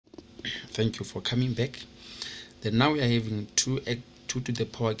Thank you for coming back. Then now we are having 2 to the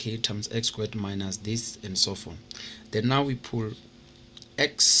power k times x squared minus this and so forth. Then now we pull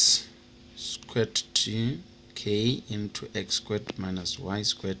x squared to k into x squared minus y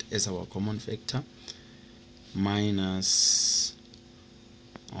squared as our common factor, minus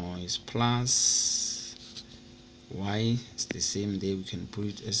is plus y is the same there, we can put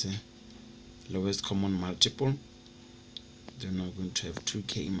it as a lowest common multiple. Then we're going to have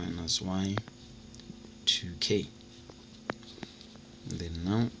 2k minus y 2k. And then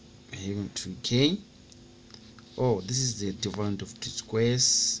now having 2k. Oh, this is the equivalent of 2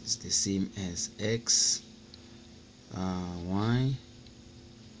 squares. It's the same as x y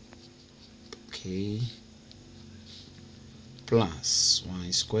k plus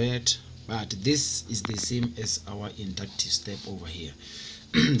y squared, but this is the same as our inductive step over here.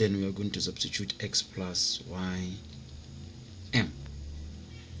 Then we are going to substitute x plus y m.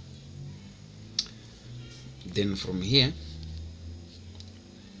 Then from here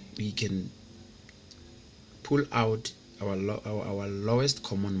we can pull out our lowest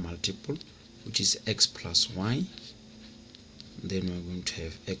common multiple, which is x plus y. Then we're going to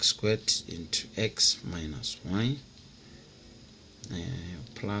have x squared into x minus y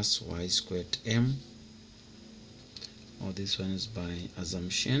plus y squared m. This one is by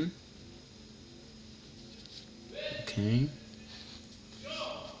assumption. Okay.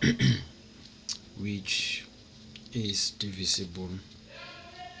 Which is divisible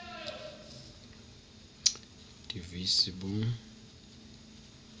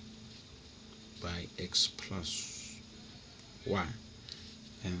by x plus y,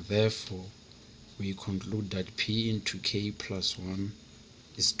 and therefore we conclude that p into k plus 1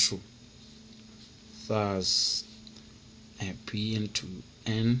 is true. Thus p into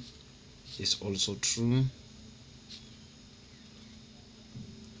n is also true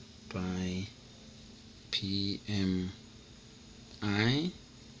by pmi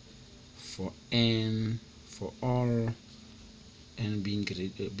for n, for all n being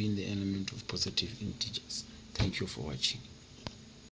the element of positive integers. Thank you for watching.